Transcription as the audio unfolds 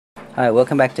Hi,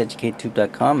 welcome back to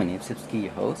EducateTube.com. My name is Sipsky,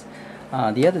 your host.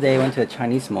 The other day I went to a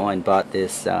Chinese mall and bought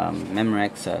this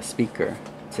Memorex speaker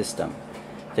system,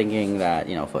 thinking that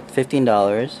for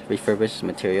 $15 refurbished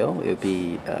material it would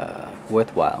be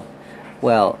worthwhile.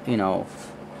 Well,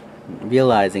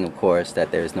 realizing of course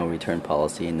that there is no return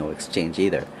policy and no exchange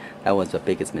either. That was the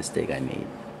biggest mistake I made.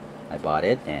 I bought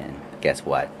it and guess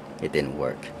what? It didn't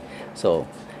work. So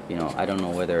I don't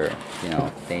know whether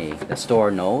the store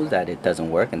knows that it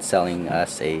doesn't work and selling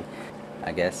us I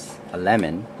guess a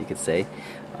lemon, you could say,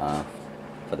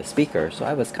 for the speaker. So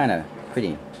I was kind of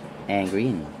pretty angry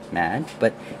and mad,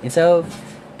 but instead of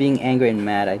being angry and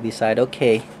mad, I decided,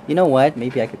 okay, you know what,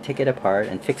 maybe I could take it apart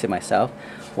and fix it myself.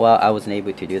 Well, I wasn't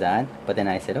able to do that, but then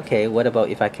I said, okay, what about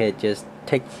if I could just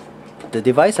take the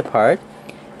device apart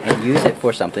and use it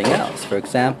for something else? For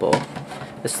example,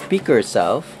 the speaker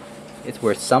itself, it's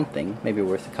worth something, maybe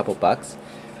worth a couple bucks.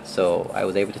 So I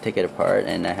was able to take it apart,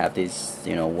 and I have these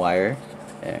wire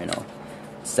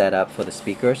set up for the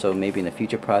speaker, so maybe in the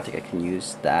future project I can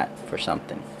use that for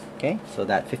something. Okay, so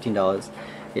that $15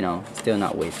 still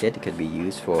not wasted. It could be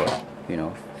used for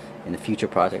in the future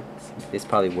project. It's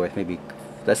probably worth maybe,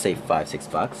 let's say,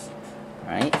 $5-6.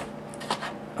 Alright,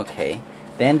 okay,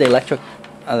 then the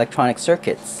electronic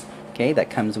circuits, okay,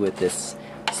 that comes with this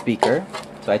speaker.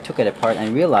 So I took it apart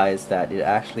and realized that it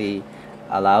actually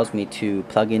allows me to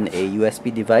plug in a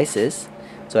USB devices,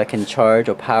 so I can charge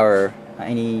or power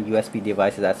any USB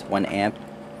devices that's 1 amp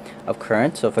of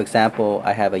current. So for example,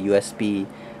 I have a USB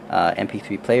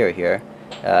MP3 player here,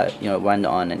 run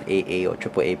on an AA or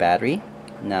AAA battery.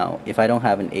 Now if I don't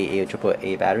have an AA or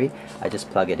AAA battery, I just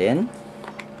plug it in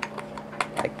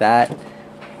like that,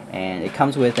 and it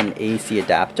comes with an AC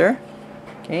adapter.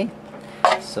 Okay,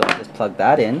 so just plug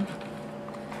that in,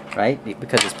 right,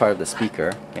 because it's part of the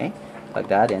speaker. Okay, plug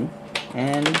that in,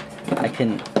 and I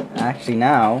can actually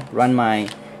now run my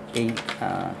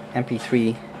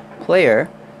MP3 player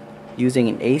using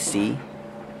an AC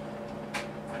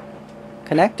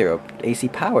connector, or AC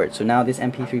powered. So now this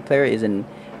MP3 player is an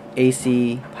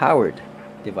AC powered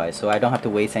device, so I don't have to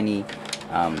waste any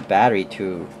battery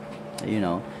to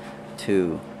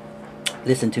to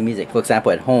listen to music. For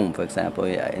example, at home,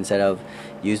 instead of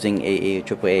using a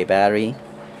AAA battery,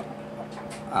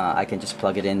 I can just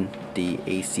plug it in the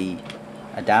AC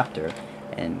adapter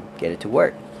and get it to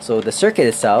work. So the circuit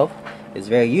itself is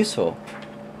very useful.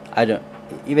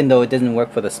 Even though it doesn't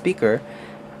work for the speaker,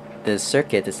 the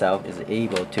circuit itself is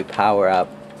able to power up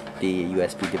the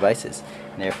USB devices.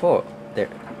 And therefore,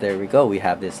 there we go. We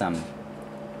have this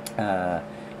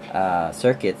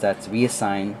circuit that's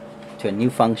reassigned to a new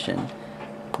function,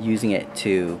 using it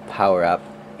to power up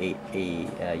a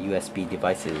USB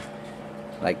devices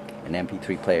like an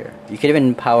MP3 player. You can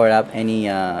even power up any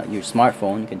your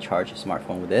smartphone. You can charge your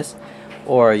smartphone with this,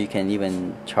 or you can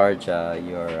even charge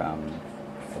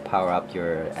power up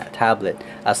your tablet,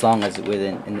 as long as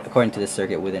according to the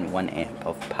circuit, within 1 amp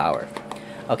of power.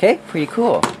 Okay, pretty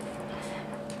cool.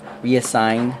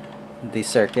 Reassign the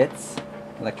circuits,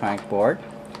 electronic board,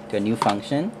 to a new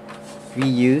function.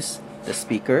 Reuse the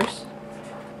speakers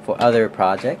for other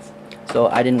projects. So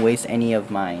I didn't waste any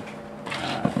of my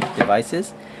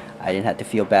devices. I didn't have to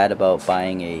feel bad about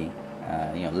buying a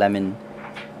lemon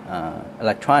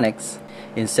electronics.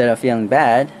 Instead of feeling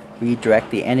bad,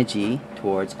 redirect the energy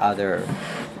towards other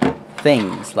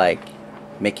things, like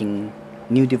making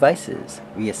new devices,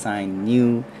 reassign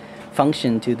new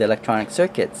function to the electronic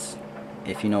circuits.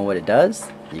 If you know what it does,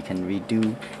 you can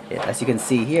redo it. As you can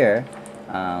see here,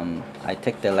 I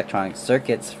took the electronic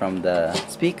circuits from the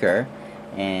speaker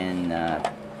and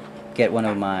get one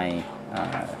of my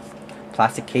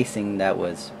plastic casing that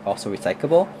was also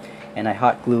recyclable, and I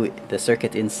hot glue the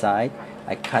circuit inside.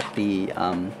 I cut the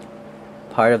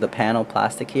part of the panel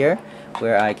plastic here,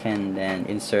 where I can then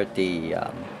insert the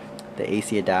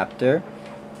AC adapter,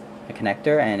 the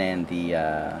connector, and then the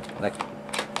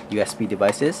USB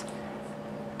devices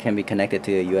can be connected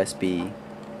to a USB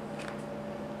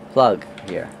plug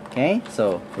here. Okay,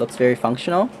 so looks very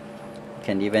functional.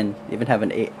 Can even have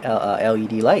an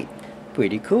LED light.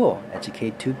 Pretty cool.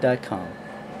 EducateTube.com.